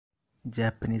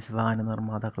Japanese വാഹന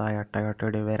നിർമ്മാതാക്കളായ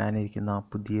ടൊയോട്ടയുടെ വരാനിരിക്കുന്ന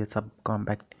പുതിയ സബ്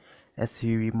കോമ്പാക്ട്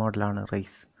എസ്യുവി മോഡലാണ്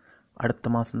റൈസ്. അടുത്ത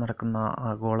മാസം നടക്കുന്ന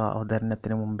ആഗോള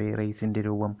അവതരണത്തിന് മുമ്പേ റൈസിൻ്റെ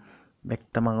രൂപം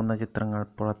വ്യക്തമാകുന്ന ചിത്രങ്ങൾ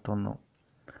പുറത്തുവന്നു.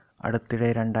 അടുത്തിടെ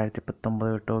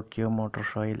 2019 ടോക്കിയോ മോട്ടോർ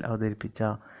ഷോയിൽ അവതരിപ്പിച്ച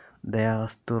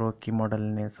ദയാസ്തു റോക്കി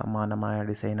മോഡലിന് സമാനമായ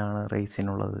ഡിസൈനാണ്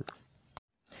റൈസിനുള്ളത്.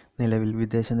 നിലവിൽ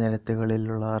വിദേശ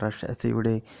നിരത്തുകളിലുള്ള റഷ്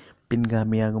എസ്യുവിയുടെ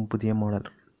പിൻഗാമിയാകും പുതിയ മോഡൽ.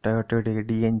 ടൊയോട്ടയുടെ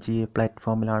DNGA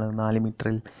പ്ലാറ്റ്ഫോമിലാണ് 4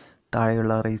 മീറ്ററിൽ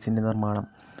താഴെയുള്ള റൈസിൻ്റെ നിർമ്മാണം.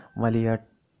 വലിയ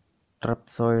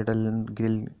ട്രപ്സോയിഡൽ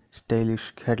grill,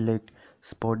 stylish headlight,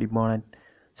 sporty bonnet,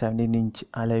 17-ഇഞ്ച്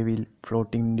alloy wheel,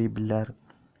 floating ഡിബില്ലർ,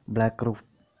 black roof,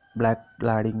 black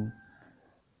cladding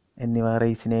എന്നിവ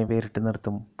റൈസിനെ വേറിട്ട്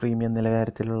നിർത്തും. പ്രീമിയം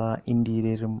നിലവാരത്തിലുള്ള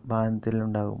ഇൻറ്റീരിയറും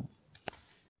വാഹനത്തിലുണ്ടാകും.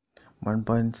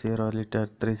 1.0 litre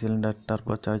 3 cylinder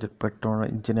turbo charged petrol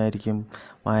എഞ്ചിനായിരിക്കും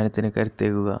വാഹനത്തിന്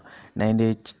കരുത്തേകുക.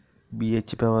 90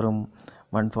 bh പവറും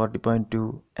 140.2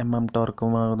 mm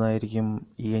ടോർക്കുമാകുന്നതായിരിക്കും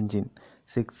ഈ എഞ്ചിൻ.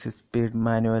 6 സ്പീഡ്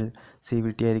മാനുവൽ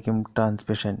CVT ആയിരിക്കും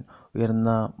ട്രാൻസ്മിഷൻ.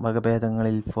 ഉയർന്ന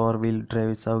വകഭേദങ്ങളിൽ 4 വീൽ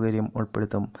ഡ്രൈവ് സൗകര്യം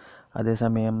ഉൾപ്പെടുത്തും.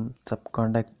 അതേസമയം സബ്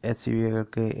കോമ്പാക്ട്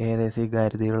SUVകൾക്ക് ഏറെ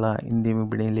സ്വീകാര്യതയുള്ള ഇന്ത്യൻ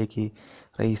വിപണിയിലേക്ക്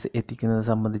റൈസ് എത്തിക്കുന്നത്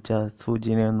സംബന്ധിച്ച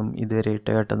സൂചനയൊന്നും ഇതുവരെ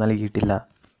ടൊയോട്ട നൽകിയിട്ടില്ല.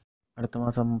 അടുത്ത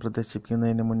മാസം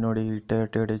പ്രദർശിപ്പിക്കുന്നതിന് മുന്നോടി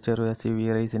ടൊയോട്ടയുടെ ചെറു SUV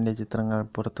റൈസിൻ്റെ ചിത്രങ്ങൾ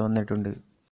പുറത്തു വന്നിട്ടുണ്ട്.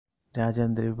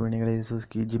 രാജ്യാന്തര വിപണികളിൽ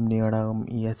സുസുക്കി ജിംനിയോടാകും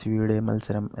ഈ SUVയുടെ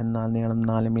മത്സരം. എന്നാൽ നീളം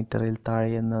 4 മീറ്ററിൽ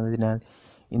താഴെ എന്നതിനാൽ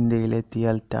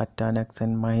ഇന്ത്യയിലെത്തിയാൽ Tata Nexon,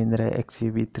 Mahindra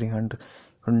XUV 300,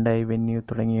 Hyundai venue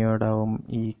തുടങ്ങിയവയോടാവും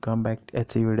ഈ കോമ്പാക്ട്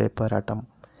SUVയുടെ പോരാട്ടം.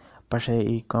 പക്ഷേ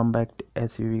ഈ കോമ്പാക്ട്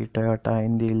SUV ടൊയോട്ട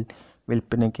ഇന്ത്യയിൽ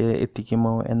വിൽപ്പനയ്ക്ക്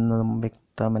എത്തിക്കുമോ എന്നതും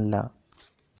വ്യക്തമല്ല.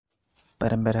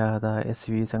 പരമ്പരാഗത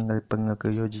SUV സങ്കല്പങ്ങൾക്ക്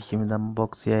യോജിക്കും വിധം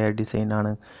ബോക്സിയായ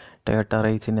ഡിസൈനാണ് ടൊയോട്ട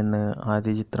റൈസിനെന്ന്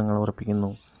ആദ്യ ചിത്രങ്ങൾ ഉറപ്പിക്കുന്നു.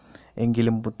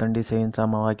 എങ്കിലും പുത്തൻ ഡിസൈൻ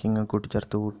സമവാക്യങ്ങൾ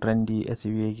കൂട്ടിച്ചേർത്തു. ട്രെൻഡി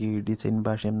SUVക്ക് ഡിസൈൻ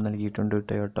ഭാഷ്യം നൽകിയിട്ടുണ്ട്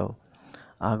ടൊയോട്ട.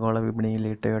 ആഗോള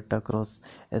വിപണിയിലെ ടൊയോട്ട ക്രോസ്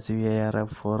SUVയായ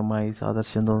RAV4മായി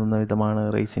സാദൃശ്യം തോന്നുന്ന വിധമാണ്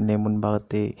റൈസിൻ്റെ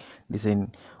മുൻഭാഗത്തെ ഡിസൈൻ.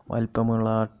 വലിപ്പമുള്ള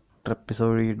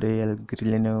ട്രപ്പിസോയിഡൽ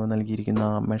ഗ്രില്ലിനു നൽകിയിരിക്കുന്ന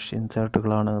മെഷ്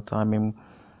ഇൻസേർട്ടുകളാണ് സാമ്യം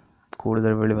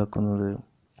കൂടുതൽ വെളിവാക്കുന്നത്.